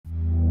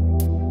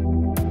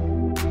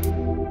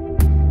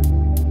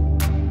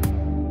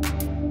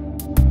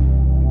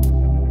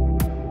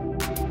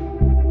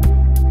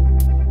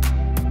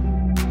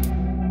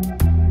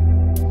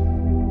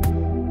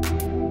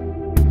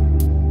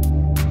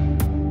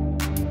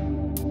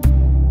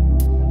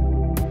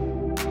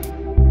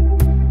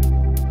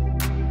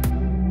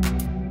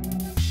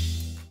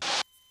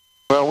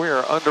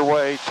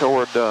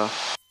toward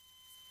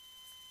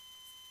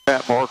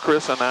Atmore,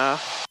 Chris and I,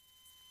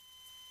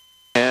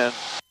 and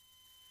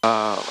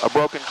a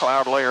broken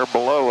cloud layer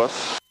below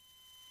us.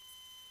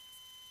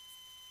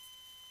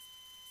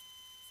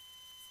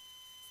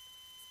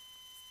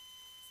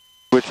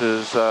 Which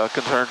is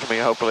concerns me.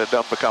 Hopefully it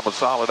doesn't become a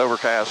solid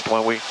overcast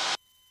when we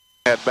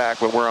head back,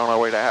 but we're on our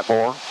way to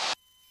Atmore.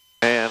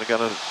 And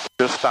going to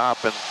just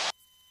stop and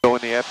go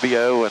in the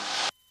FBO and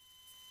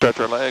stretch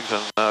our legs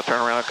and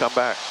turn around and come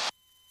back.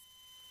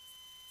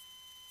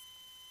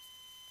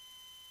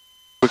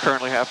 We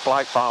currently have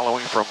flight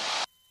following from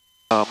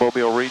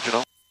Mobile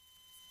Regional.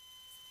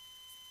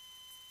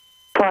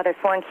 Lotus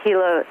 1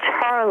 Kilo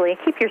Charlie,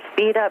 keep your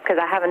speed up because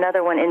I have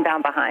another one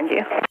inbound behind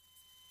you.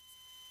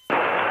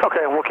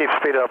 Okay, we'll keep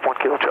speed up, 1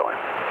 Kilo Charlie.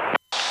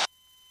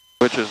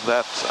 Which is,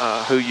 that's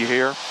who you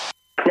hear?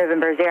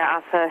 November 0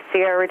 Alpha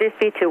Sierra, reduce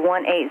speed to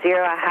 180.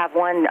 I have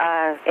one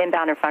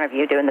inbound in front of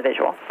you doing the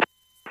visual.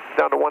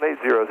 Down to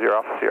 1800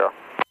 Alpha Sierra.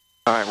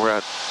 All right, we're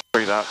at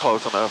 3,000,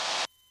 close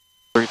enough.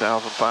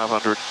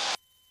 3,500.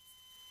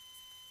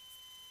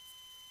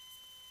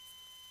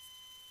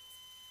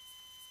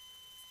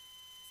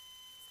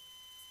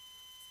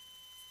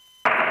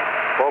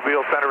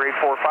 Mobile Center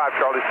 845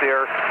 Charlie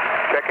Sierra,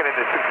 checking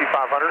into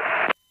 6500.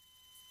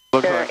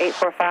 Looks Sir, like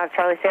 845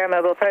 Charlie Sierra,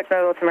 mobile approach,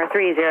 mobile altimeter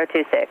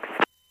 3026.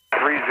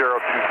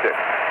 3026.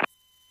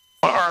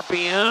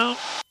 RPM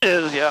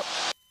is, yep,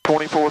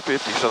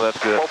 2450, so that's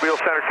good. Mobile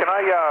Center, can I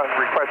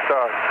request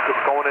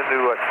going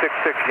into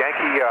 66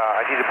 Yankee,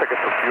 I need to pick up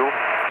some fuel.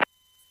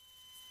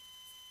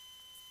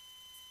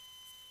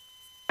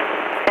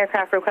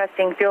 Aircraft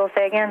requesting fuel,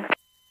 say again.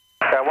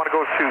 I want to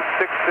go to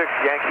 66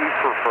 Yankee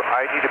for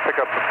I need to pick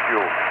up some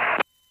fuel.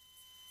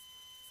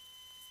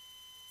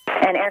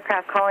 And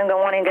aircraft calling, go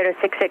wanting to go to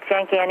 66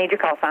 Yankee, I need your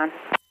call sign.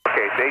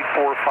 Okay, it's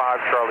 845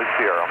 Charlie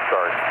Sierra, I'm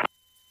sorry.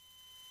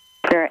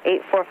 Sir,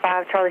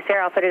 845 Charlie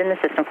Sierra, I'll put it in the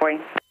system for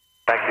you.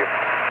 Thank you.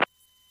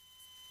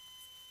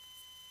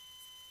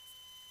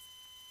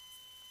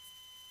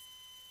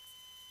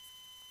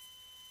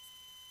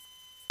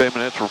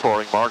 Minutes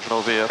reporting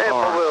marginal VFR. Hey,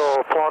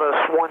 Mobile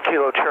Plautus 1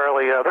 Kilo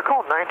Charlie. They're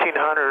calling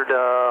 1900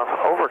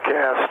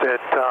 overcast at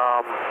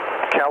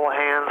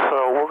Callahan,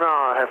 so we're going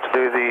to have to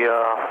do the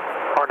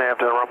RNAV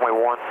to the runway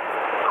 1.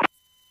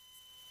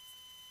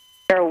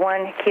 Sir,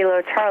 1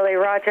 Kilo Charlie,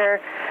 roger.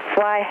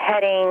 Fly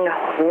heading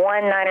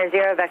 190,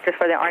 vectors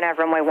for the RNAV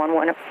runway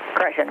 1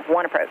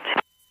 approach.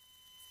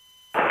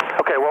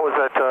 Okay, what was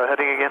that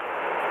heading again?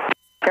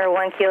 Sir,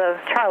 1 Kilo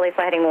Charlie,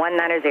 fly heading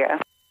 190.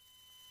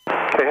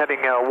 Okay,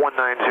 heading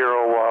 190,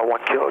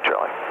 1 Kilo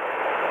Charlie.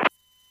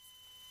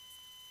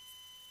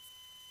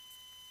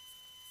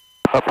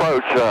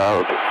 Approach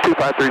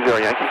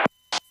 2530 Yankee.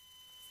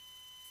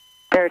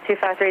 Sir,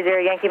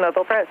 2530 Yankee,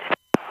 mobile approach.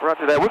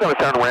 Roger that. We're going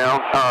to turn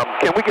around.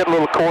 Can we get a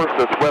little course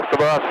that's west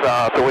of us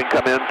so we can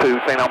come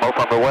into St. Elmo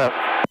from the west?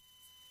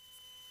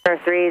 Sir,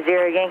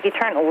 30 Yankee,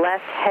 turn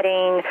left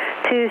heading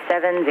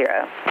 270.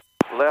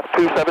 Left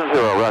 270,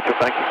 roger,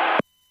 thank you.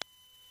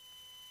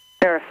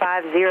 Sir,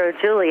 50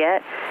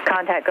 Juliet,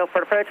 contact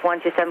GoPort approach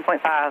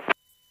 127.5.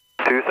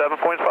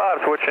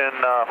 27.5, switch in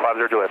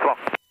 50 Juliet, come on.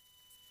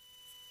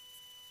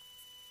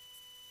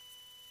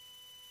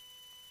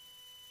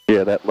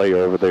 Yeah, that layer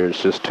over there is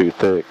just too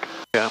thick.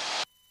 Yeah.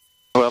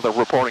 Well, they're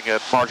reporting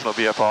at marginal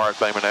VFR at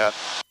Bay Minette.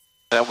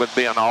 That would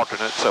be an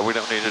alternate, so we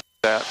don't need to do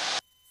that.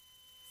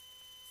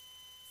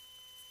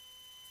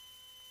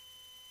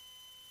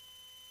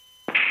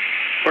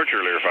 Departure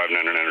earlier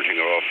 599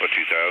 Tango Alpha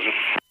 2000.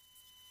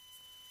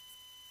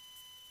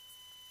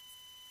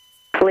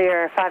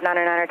 Clear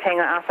 599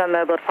 Tango Alpha,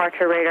 mobile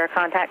departure radar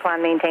contact,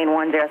 climb maintain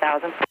 10,000.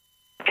 10,000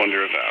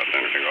 Tango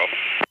Alpha.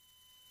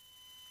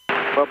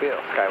 Mobile,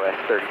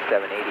 SkyWest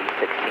 3780,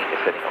 16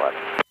 descending 11.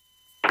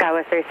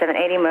 SkyWest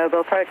 3780, mobile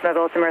approach,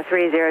 mobile altimeter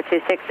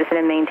 3026, descend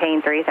and maintain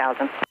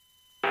 3,000.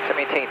 So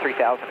maintain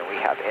 3,000 and we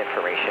have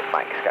information,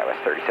 Mike, SkyWest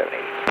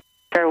 3780.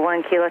 Sir,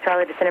 1 Kilo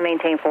Charlie, descend and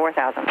maintain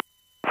 4,000.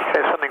 Okay,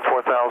 sending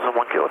 4,000,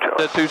 1 Kilo Charlie.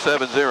 That's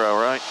 270,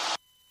 right?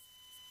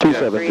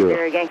 270.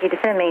 30 Yankee,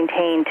 descend and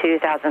maintain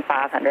 2,500.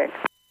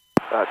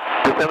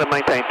 Descend and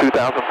maintain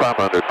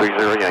 2,500,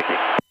 30 Yankee.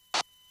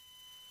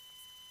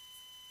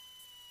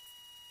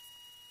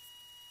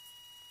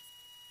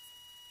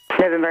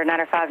 November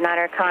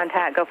 959er,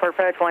 contact, GoPort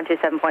approach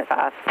 127.5.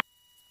 27.5,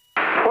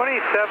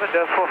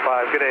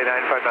 good day,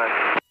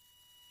 959.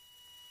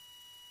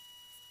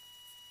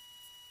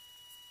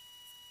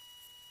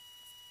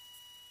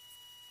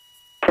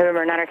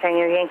 November 9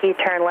 Tango Yankee,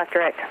 turn left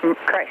direct,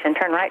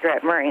 turn right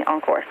direct, Murray, on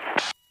course.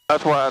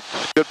 That's why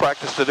it's good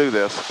practice to do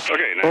this.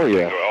 Okay, Oh,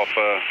 yeah. Tango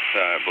Alpha,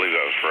 I believe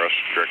that was for us,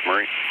 direct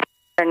Murray.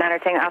 Turn 9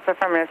 Tango Alpha,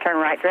 affirmative, turn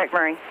right direct,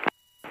 Murray. 9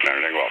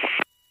 Tango Alpha.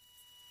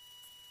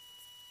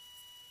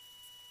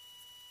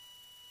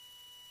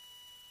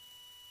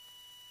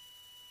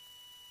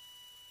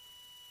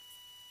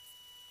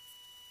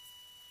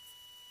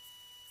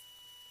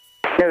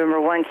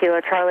 November 1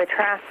 Kilo Charlie,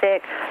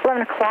 traffic,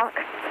 11 o'clock,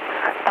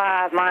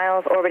 5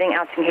 miles, orbiting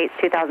altitude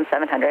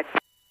 2,700.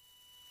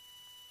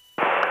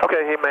 Okay,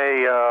 Okay, he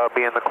may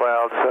be in the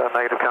clouds.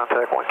 Negative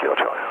contact, 1 Kilo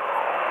Charlie.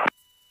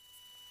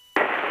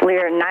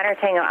 Lear 9er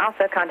Tango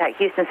Alpha, contact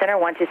Houston Center,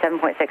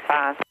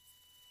 127.65.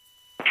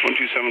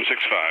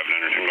 12765,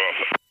 9er Tango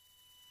Alpha.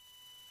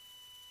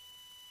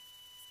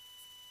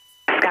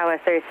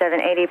 Skywest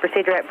 3780,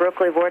 proceed direct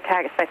Brooklyn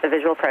Vortex, expect the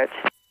visual approach.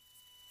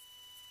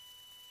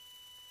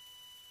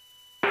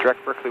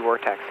 Direct Berkeley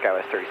Vortex,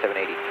 Skywest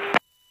 3780.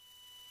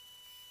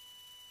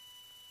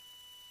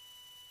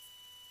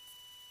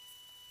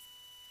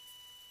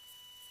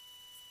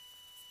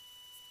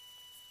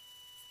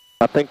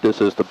 I think this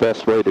is the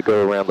best way to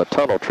go around the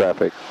tunnel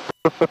traffic.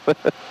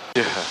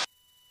 Yeah.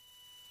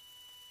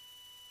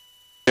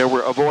 Yeah,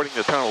 we're avoiding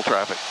the tunnel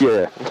traffic.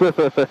 Yeah.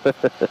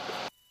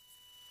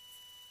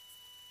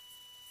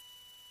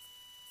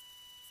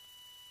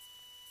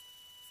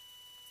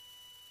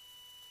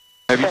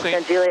 Have you Cessna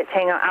seen? Juliet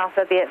Tango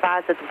Alpha, be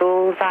advised that the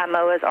bullseye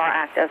MOAs are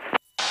active.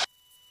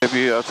 Have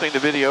you seen the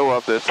video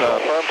of this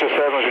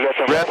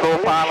Red Bull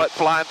pilot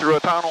flying through a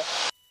tunnel?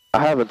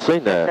 I haven't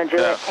seen Cessna that.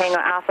 Juliet Tango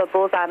Alpha,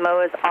 bullseye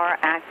MOAs are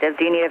active.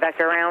 Do you need a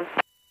vector around?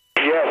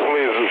 Yes,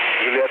 please,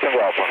 Juliet Tango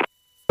Alpha.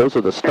 Those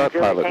are the stunt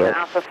Juliet pilot, Tango right?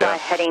 Alpha, fly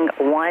heading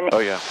 1, Oh,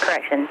 yeah.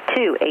 correction,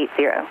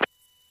 280.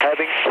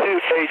 Heading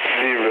 280,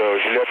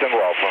 Juliet Tango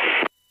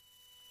Alpha.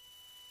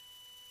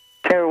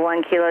 Number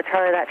 1 Kilo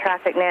Charlie, that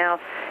traffic now,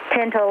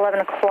 10 to 11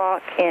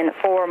 o'clock in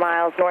 4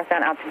 miles,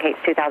 northbound altitude Cape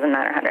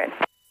 2,900.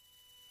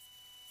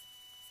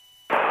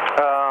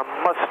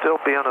 Must still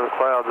be under the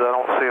clouds. I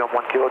don't see him,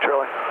 1 Kilo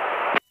Charlie.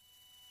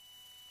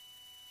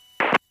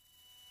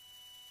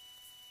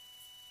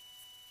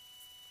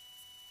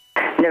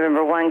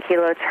 November 1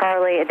 Kilo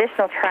Charlie,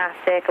 additional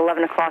traffic,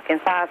 11 o'clock in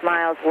 5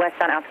 miles,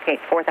 westbound altitude Cape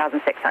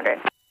 4,600.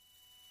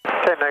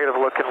 Okay, negative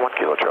looking, 1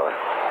 Kilo Charlie.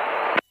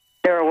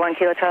 Number 1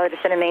 Kilo Charlie,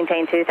 descend and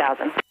maintain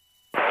 2,000.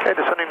 Okay,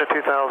 descending to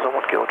 2,000,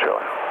 1 Kilo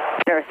Charlie.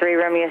 Number 3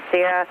 Romeo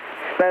Sierra,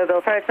 mobile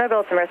approach,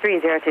 mobile to number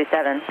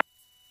 3027.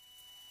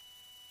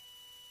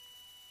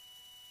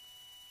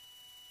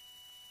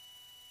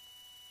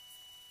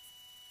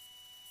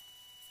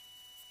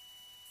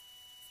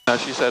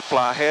 She said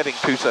fly heading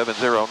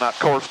 270, not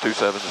course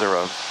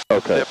 270.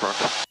 Okay.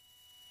 Different.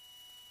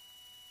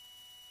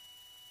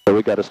 So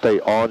we got to stay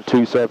on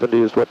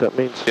 270 is what that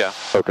means? Yeah.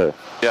 Okay.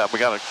 Yeah, we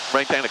got to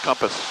maintain a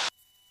compass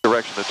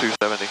direction to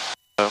 270.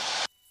 So.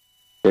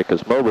 Yeah,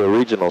 because mobile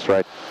regional's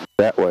right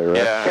that way, right?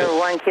 Yeah. Number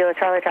 1 Kilo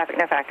Charlie, traffic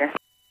no factor.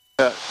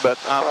 But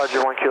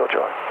Roger, 1 Kilo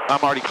Charlie.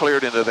 I'm already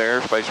cleared into their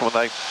airspace.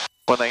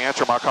 When they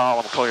answer my call,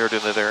 I'm cleared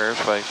into their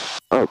airspace.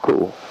 Oh,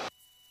 cool.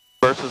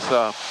 Versus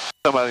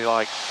somebody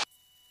like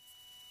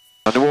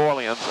New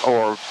Orleans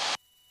or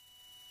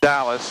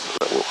Dallas,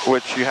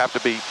 which you have to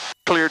be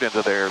cleared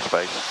into their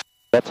airspace.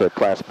 That's a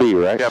Class B,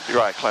 right? Yep, you're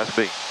right, Class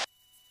B.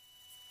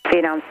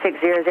 Phenom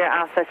 600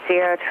 Alpha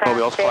Sierra,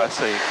 Mobile's Class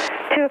traffic,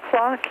 C. 2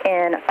 o'clock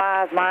in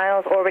 5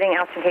 miles, orbiting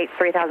altitude Cape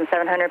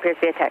 3,700, appears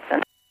to be a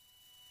Texan.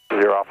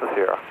 0 Alpha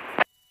Sierra.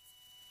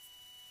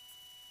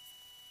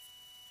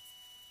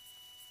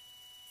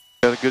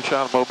 Got a good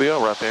shot of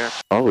Mobile right there.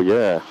 Oh,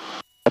 yeah.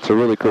 That's a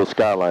really cool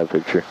skyline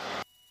picture.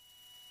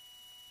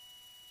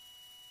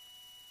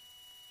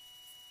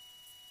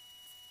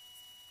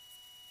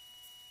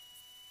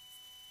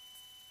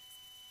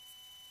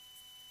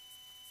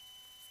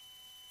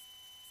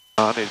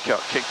 I need to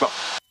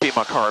keep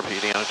my carb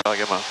heat in until I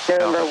get my...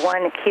 November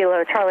 1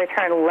 Kilo Charlie,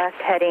 turn left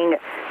heading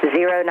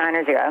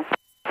 090.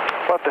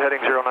 Left to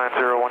heading 090,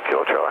 1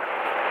 Kilo Charlie.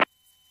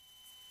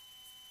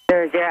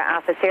 0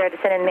 Alpha Sierra,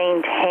 descend and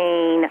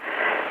maintain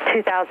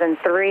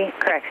 2003,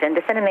 correction,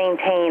 descend and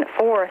maintain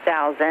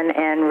 4,000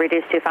 and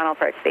reduce to final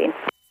approach speed.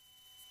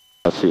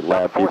 I see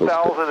lab people.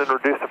 4,000 and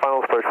reduce the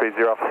final approach speed,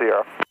 0 Alpha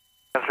Sierra.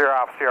 0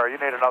 Alpha Sierra, you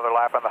need another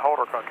lap and the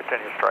holder can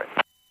continue straight.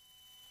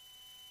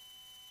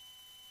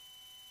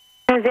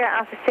 0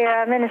 Alpha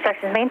Sierra, I'm in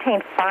instructions,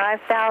 maintain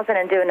 5,000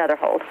 and do another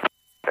hold.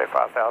 Okay,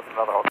 5,000,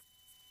 another hold.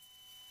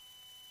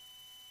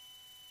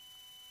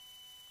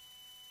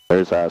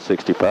 There's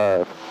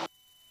I-65.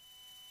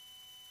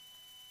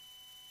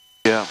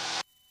 Yeah.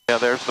 Yeah,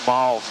 there's the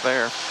malls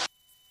there.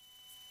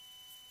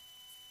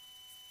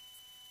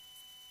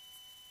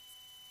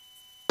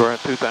 We're at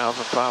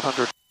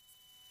 2,500.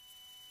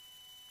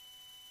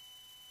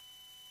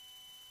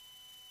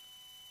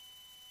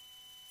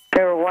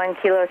 Number 1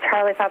 Kilo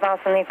Charlie, 5 miles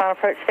from the final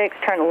approach fix,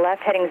 turn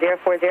left heading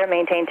 040,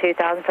 maintain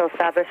 2,000 until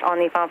established on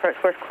the final approach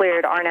course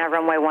cleared, RNAV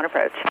runway 1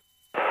 approach.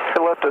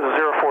 Left at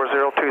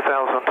 040,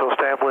 2,000 until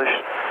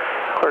established,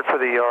 cleared for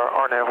the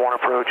RNAV 1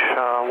 approach,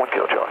 1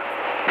 Kilo Charlie.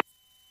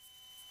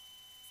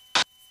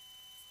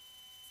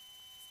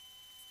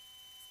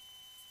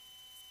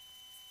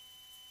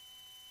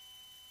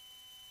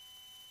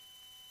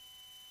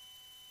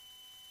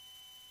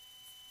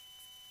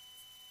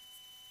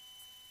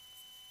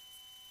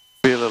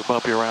 Be a little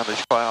bumpy around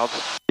these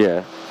clouds.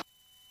 Yeah.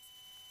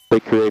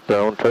 They create their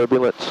own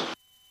turbulence?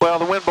 Well,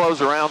 the wind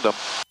blows around them.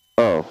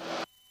 Oh.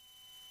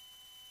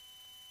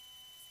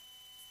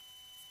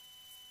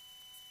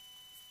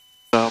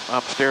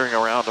 I'm steering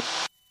around them.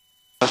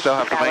 I still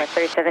have to Southwest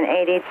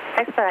 3780,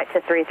 expedite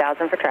to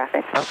 3000 for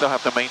traffic. I still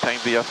have to maintain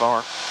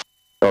VFR.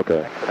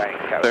 Okay.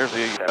 There's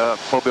the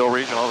Mobile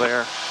Regional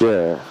there.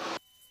 Yeah.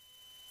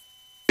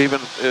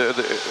 Even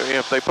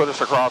if they put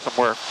us across them,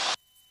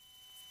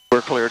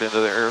 we're cleared into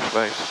their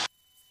airspace.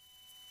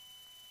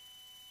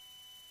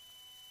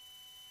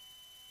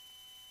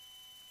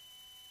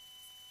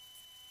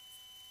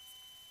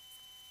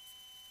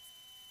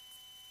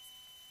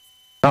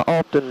 How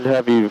often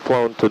have you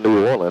flown to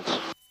New Orleans?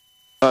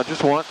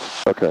 Just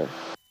once. Okay.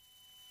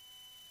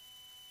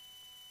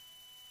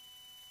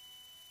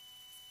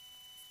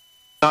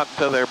 Not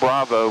until their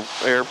Bravo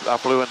air. I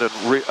flew into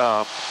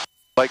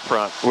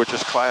Lakefront, which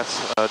is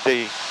Class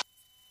D.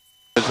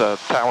 Is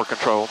tower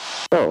control.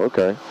 Oh,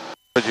 okay.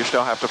 But you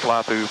still have to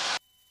fly through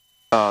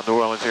New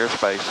Orleans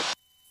airspace.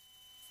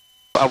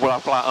 Well, I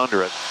fly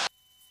under it.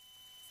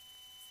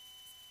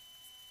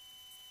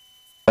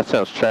 That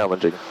sounds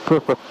challenging.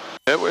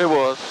 It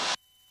was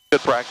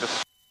good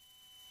practice.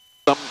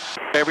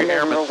 Every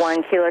airman. Number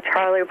 1 Kilo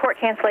Charlie, report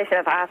cancellation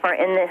of IFR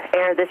in this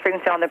air, this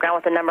frequency on the ground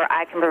with a number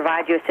I can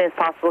provide you as soon as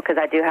possible because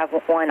I do have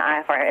one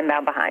IFR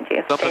inbound behind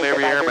you. Something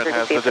every airman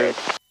has to do.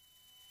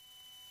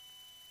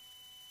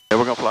 Yeah,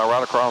 we're going to fly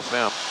right across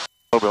them.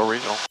 Mobile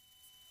Regional.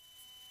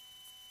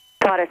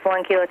 Pilatus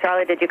 1 Kilo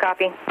Charlie, did you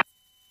copy?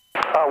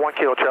 1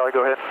 Kilo Charlie,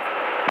 go ahead.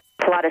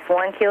 Pilatus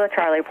 1 Kilo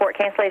Charlie, report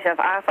cancellation of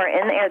IFR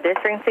in the air, this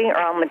frequency,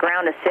 or on the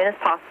ground as soon as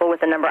possible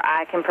with the number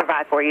I can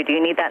provide for you. Do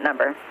you need that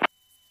number?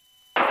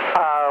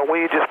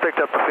 We just picked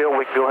up the field.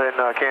 We can go ahead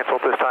and cancel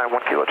at this time.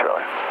 1 Kilo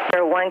Charlie.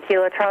 Sir, 1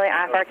 Kilo Charlie,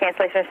 IFR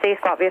cancellation received,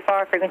 squawk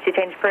VFR, frequency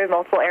change approved,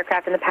 multiple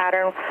aircraft in the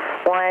pattern.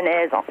 One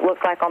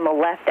looks like on the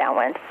left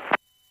downwind.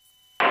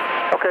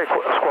 Okay,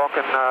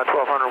 squawking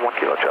 1200, 1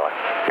 Kilo Charlie.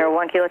 Sir,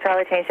 1 Kilo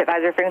Charlie, change to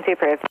advisory frequency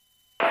approved.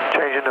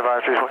 Changing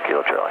advisories, 1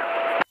 Kilo Charlie.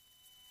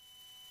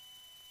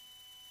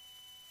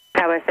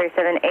 Southwest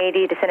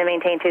 3780, descend and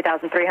maintain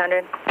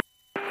 2300.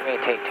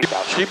 Maintain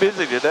 2000. She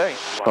busy today.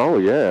 Oh,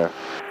 yeah.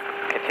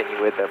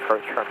 Continue with the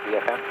approach from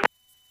VFM.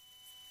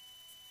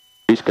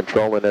 He's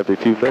controlling every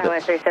few minutes.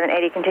 Southwest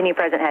 3780, continue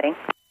present heading.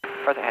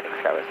 Present heading,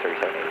 Skywest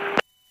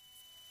 3780.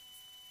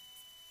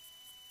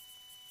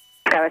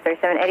 Skywest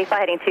 3780, fly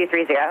heading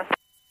 230.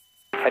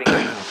 Heading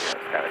 230,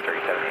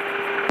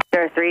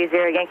 Skywest 3780.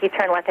 030 Yankee,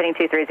 turn left heading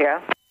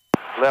 230.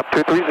 Left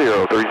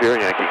 230,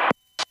 30 Yankee.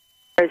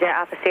 0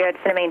 Alpha Sierra,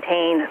 descend and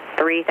maintain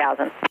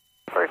 3000.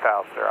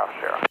 3000, 0 Alpha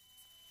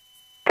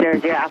Sierra.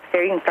 0 Alpha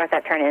Sierra, you can start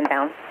that turn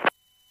inbound.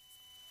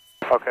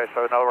 Okay,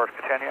 so in other words,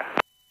 continue.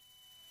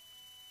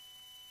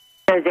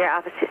 0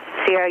 Alpha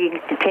Sierra, you can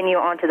continue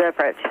on to the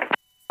approach.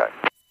 Okay.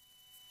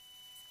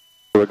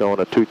 We're going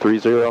to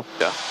 230?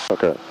 Yeah.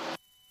 Okay.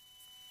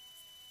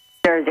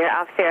 0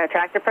 Alpha Sierra,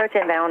 track approach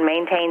inbound,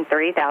 maintain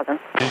 3000.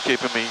 He's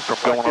keeping me from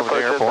going over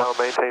the airport.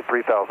 Maintain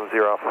 3000,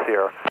 0 Alpha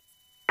Sierra.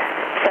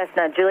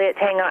 Cessna, Juliet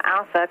Tango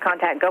Alpha,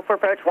 contact go for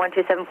approach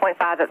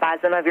 127.5,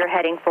 advise them of your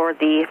heading for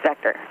the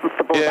vector.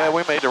 Yeah,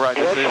 we made the right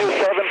decision.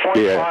 127.5,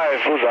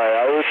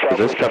 Yeah. Is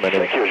this coming in?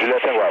 Thank you,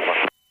 Juliet Tango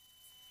Alpha.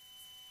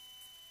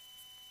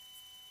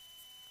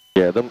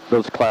 Yeah,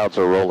 those clouds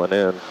are rolling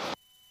in.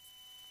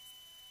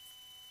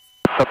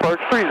 Approach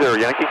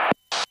 30 Yankee.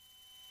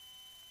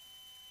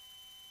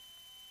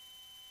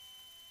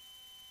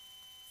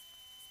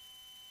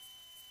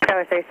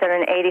 Tower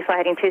 3780, fly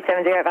heading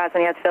 270, advise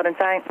when you have the field in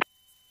sight.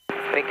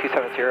 Heading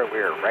 270,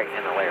 we're right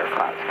in the layer of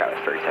clouds,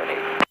 Skywest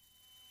 3780.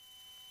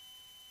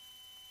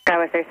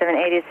 Skywest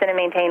 3780, descend and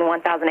maintain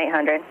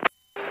 1800.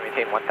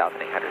 Maintain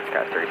 1800,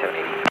 Skywest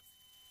 3780.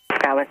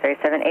 Skywest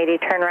 3780,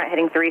 turn right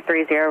heading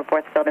 330,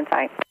 report the field in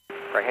sight.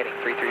 Right heading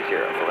 330,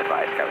 we'll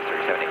advise Skywest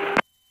 3780.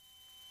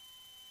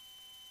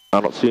 I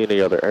don't see any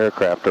other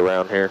aircraft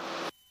around here.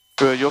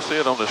 Well, you'll see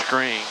it on the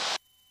screen.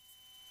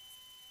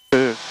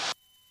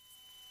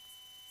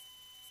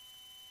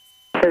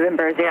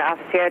 November 0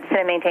 Alpha Sierra, descend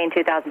and maintain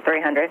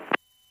 2300.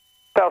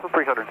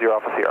 1300, 0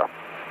 Alpha Sierra.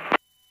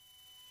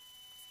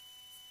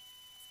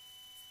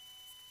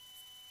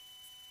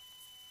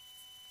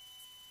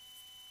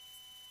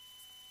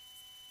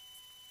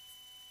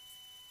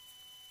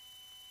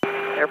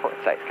 Airport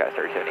site, Skywest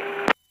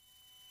 3780.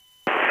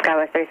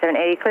 Skywest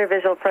 3780, clear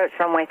visual approach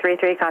runway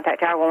 33, contact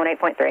tower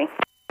 118.3.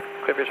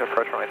 Clear visual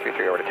approach runway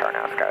 33 over to tower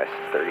now, Skywest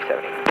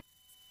 3780.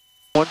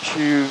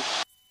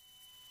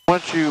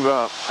 Once you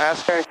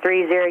ask... Sir,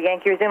 30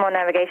 Yankee, resume on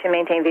navigation,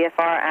 maintain VFR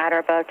at or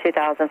above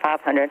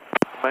 2,500.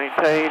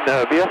 Maintain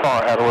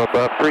VFR at or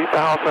above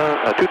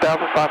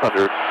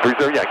 2,500.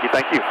 30 Yankee,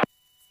 thank you.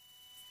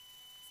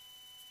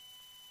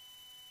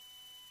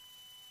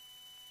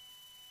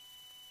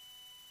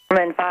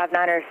 Roman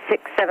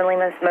 5967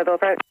 Lima, mobile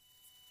approach.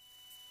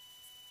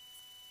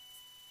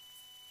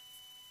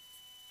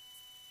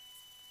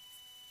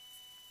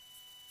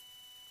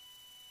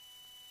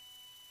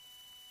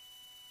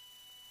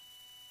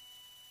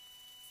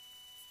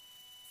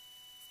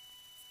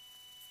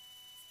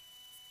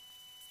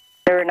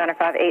 November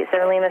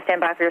 9587 Lima,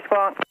 stand by for your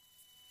squawk.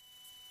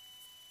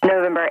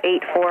 November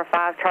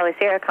 845 Charlie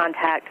Sierra,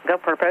 contact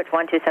GoPro approach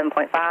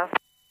 127.5.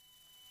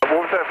 What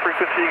was that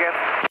frequency again?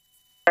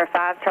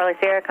 5 Charlie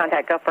Sierra,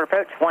 contact Gulfport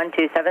approach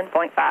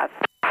 127.5.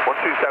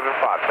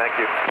 1275, thank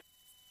you.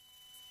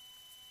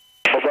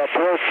 Mobile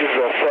approach is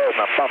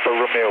Selma, Papa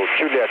Romeo,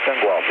 Juliet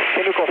Tango Alpha.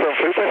 Can you confirm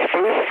frequency,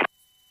 please?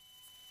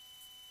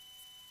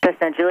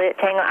 Cessna Juliet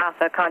Tango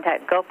Alpha,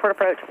 contact Gulfport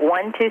approach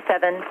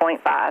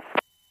 127.5. 127.5,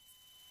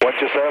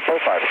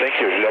 thank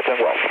you, Juliet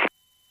Tango Alpha.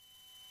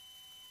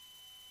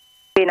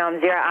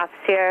 Vietnam 0 Alpha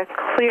Sierra,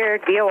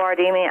 cleared VOR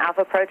DME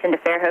Alpha approach into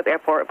Fairhope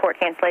Airport. Report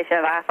cancellation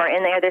of IFR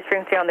in the air. This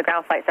frequency on the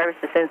ground flight service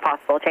as soon as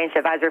possible. Change to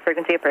advisory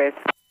frequency approved.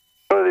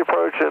 Go to the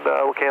approach and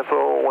we'll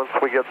cancel once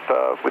we get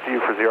with you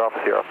for 0 Alpha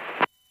Sierra.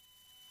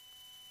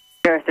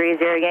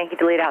 030 Yankee,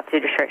 delete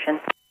altitude restriction.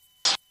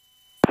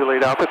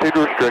 Delete altitude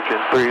restriction,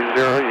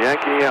 30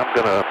 Yankee. I'm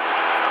going to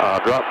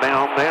drop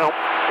down now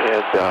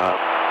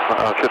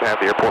and should have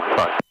the airport in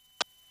sight.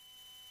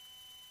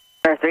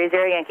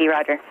 030 Yankee,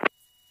 roger.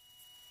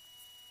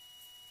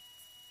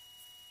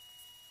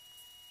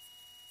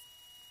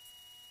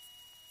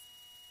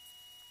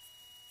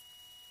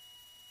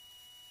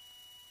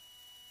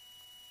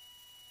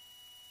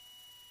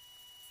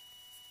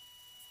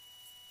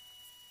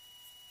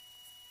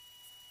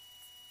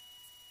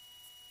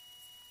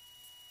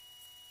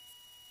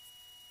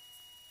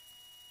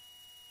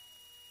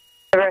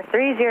 Number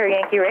 30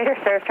 Yankee, radar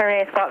service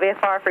terminated, squawk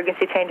VFR,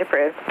 frequency change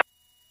approved.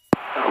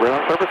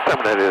 Radar service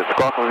terminated,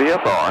 squawk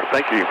VFR.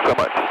 Thank you so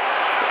much.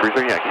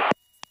 30 Yankee.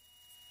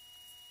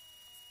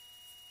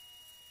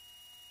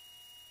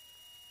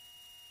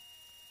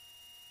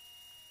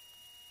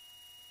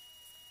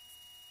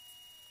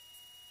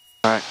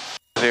 All right,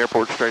 the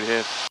airport straight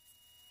ahead.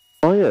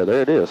 Oh yeah,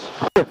 there it is.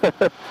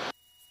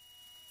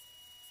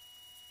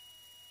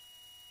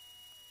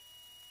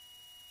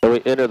 Can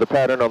we enter the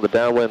pattern on the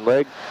downwind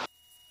leg?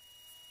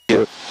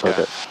 Yes.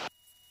 Okay.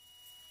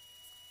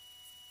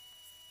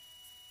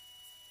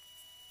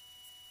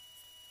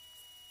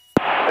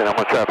 And I'm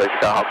on traffic,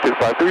 Skyhawk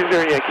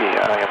 2530 Yankee.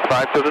 I am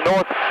 5 to the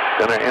north,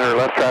 going to enter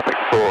left traffic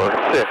for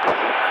 6.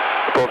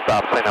 Full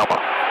stop, St. Elmo.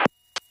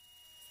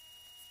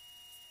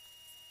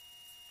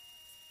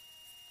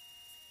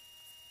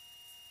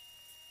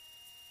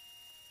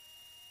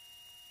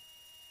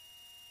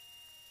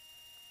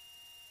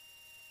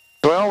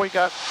 Well, we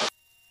got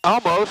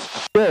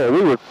almost. Yeah,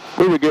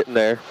 we were getting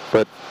there,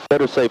 but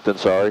better safe than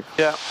sorry.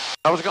 Yeah,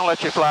 I was going to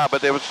let you fly,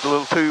 but it was a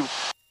little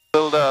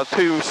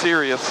too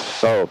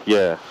serious. Oh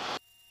yeah.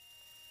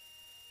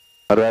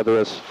 I'd rather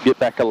us get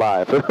back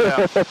alive.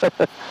 Yeah.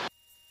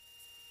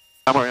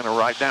 I'm going to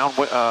right down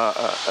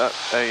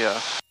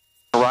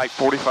right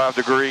 45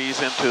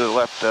 degrees into the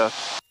left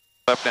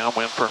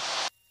downwind for.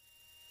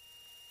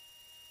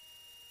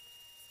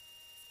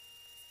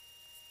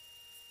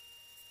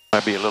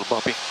 Might be a little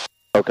bumpy.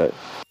 Okay.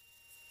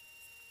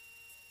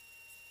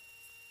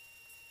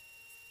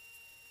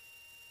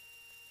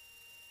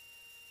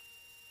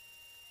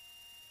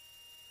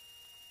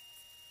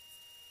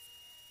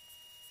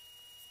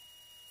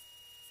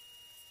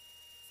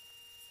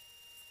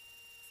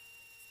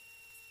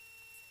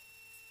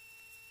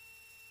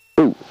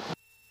 Ooh,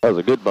 that was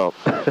a good bump.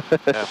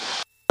 Yeah.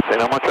 St.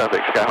 Elmo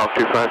traffic, Skyhawk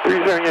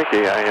 2530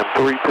 Yankee. I am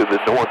 3 to the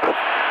north,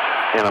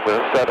 and I'm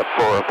going to set up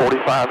for a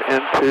 45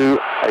 into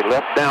a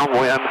left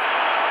downwind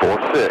for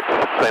 6,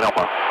 St.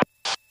 Elmo.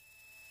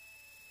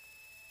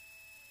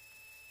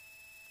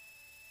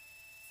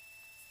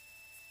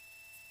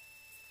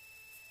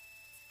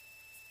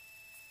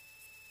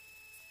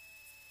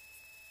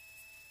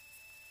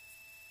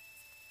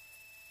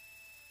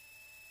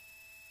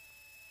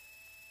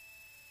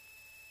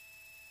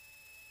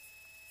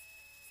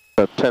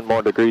 About 10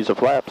 more degrees of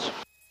flaps.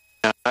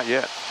 No, not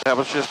yet. That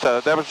was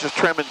just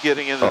trimming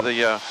getting into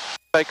the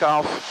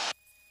takeoff.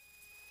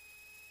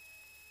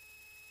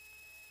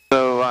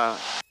 So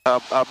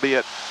I'll be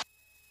at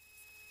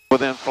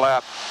within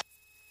flap,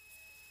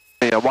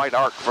 a white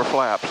arc for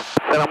flaps.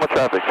 St. Elmo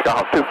traffic,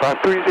 Skyhawk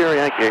 2530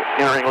 Yankee,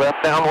 entering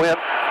left downwind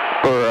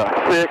for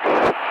 6,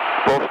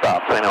 full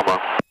stop, St. Elmo.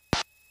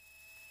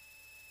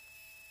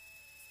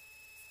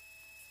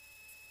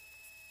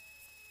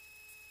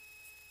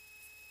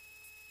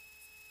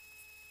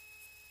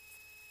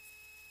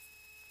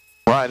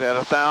 Right at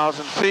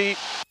 1,000 feet,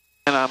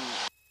 and I'm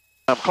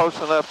close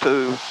enough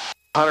to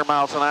 100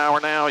 miles an hour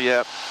now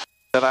yet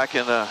that I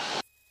can,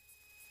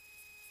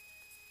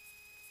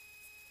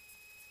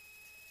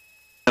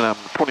 and I'm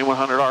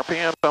 2,100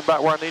 RPM, so I'm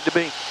about where I need to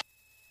be.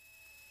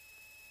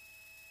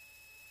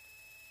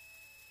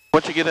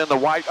 Once you get in the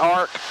white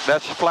arc,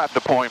 that's flap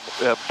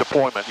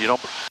deployment. You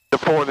don't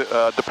deploy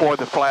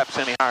the flaps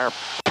any higher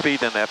speed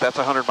than that. That's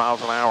 100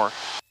 miles an hour.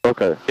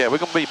 Okay. Yeah, we're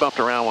going to be bumped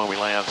around when we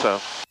land,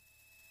 so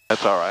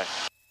that's all right.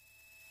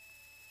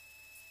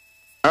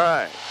 All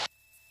right.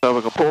 So we're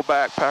going to pull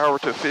back power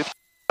to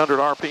 1,500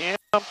 RPM.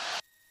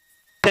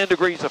 10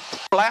 degrees of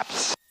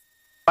flaps,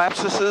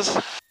 flapsises,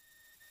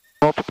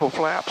 multiple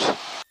flaps.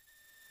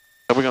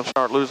 And we're going to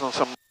start losing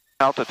some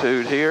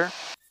altitude here.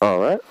 All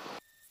right.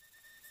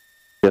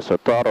 Yes, so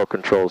throttle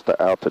controls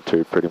the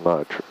altitude pretty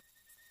much.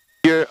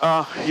 Your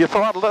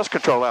throttle does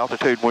control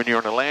altitude when you're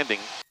in a landing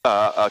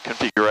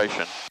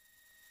configuration.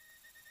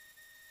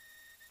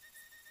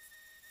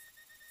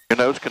 Your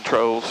nose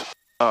controls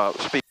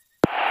speed.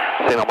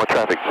 St. Elmo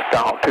traffic,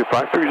 Skyhawk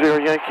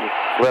 2530 Yankee,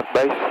 left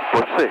base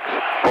for 6,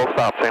 full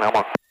stop, St.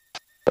 Elmo.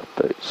 Left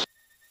base.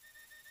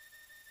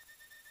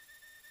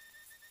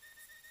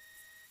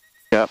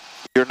 Yep.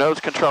 Your nose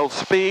controls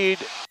speed.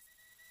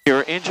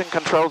 Your engine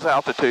controls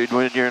altitude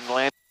when you're in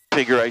land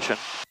configuration.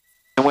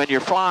 And when you're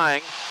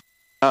flying,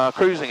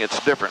 cruising, it's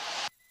different.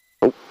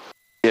 Oh.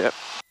 Yep.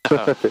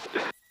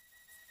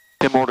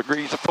 10 more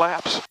degrees of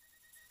flaps.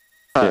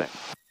 All right.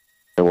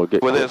 And we'll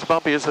get with as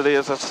bumpy as it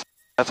is,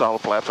 that's all the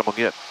flaps I'm going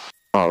to get.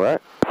 All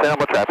right. St.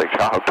 Elmo traffic,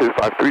 Skyhawk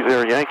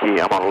 2530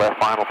 Yankee, I'm on the left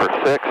final for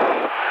 6.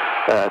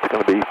 It's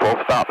going to be full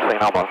stop,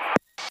 St. Elmo.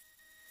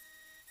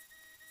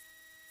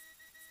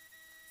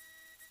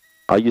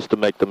 I used to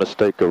make the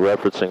mistake of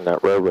referencing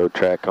that railroad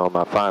track on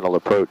my final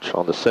approach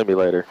on the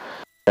simulator,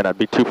 and I'd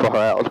be too far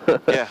out.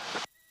 Yeah.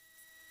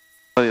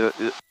 A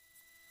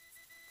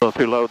little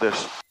too low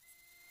this.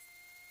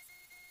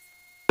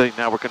 See,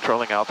 now we're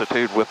controlling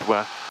altitude with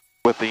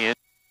the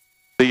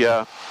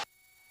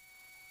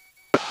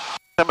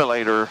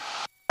simulator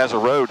has a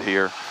road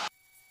here.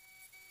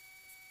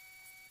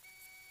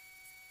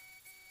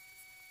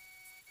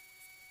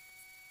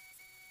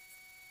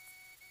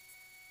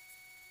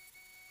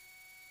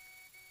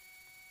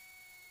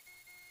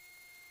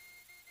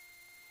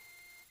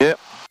 Yep.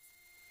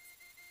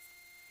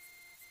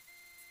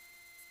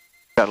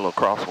 Got a little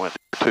crosswind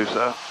too,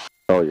 so.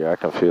 Oh yeah, I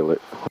can feel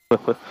it.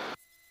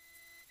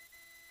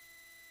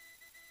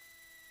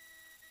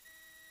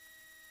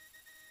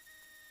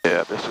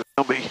 Yeah, this is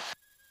gonna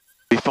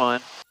be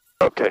fun.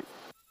 Okay.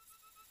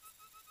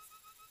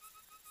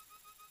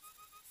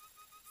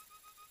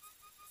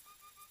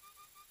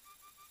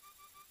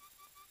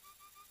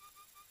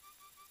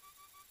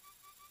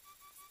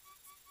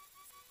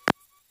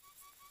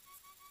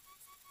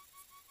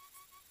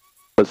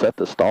 Was that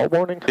the stall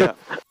warning? Yeah.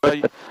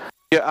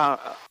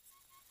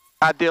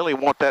 Ideally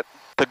want that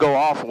to go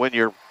off when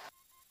you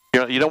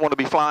don't want to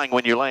be flying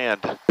when you land.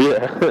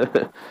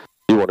 Yeah.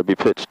 You want to be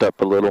pitched up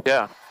a little?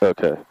 Yeah.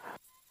 Okay.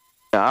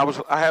 Yeah,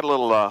 I had a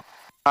little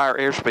higher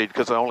airspeed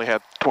because I only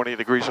had 20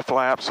 degrees of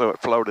flap, so it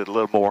floated a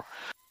little more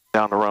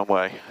down the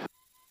runway.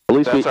 At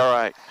least that's all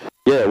right.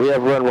 Yeah, we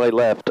have runway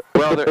left.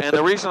 Well, and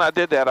the reason I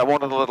did that, I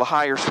wanted a little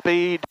higher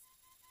speed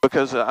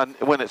because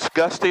when it's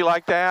gusty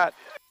like that,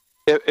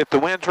 if the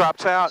wind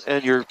drops out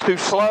and you're too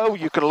slow,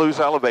 you can lose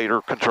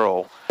elevator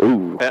control.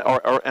 Ooh.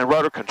 And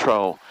rudder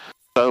control.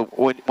 So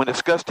when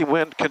it's gusty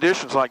wind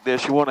conditions like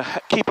this, you want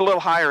to keep a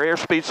little higher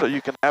airspeed so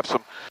you can have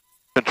some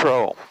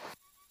control.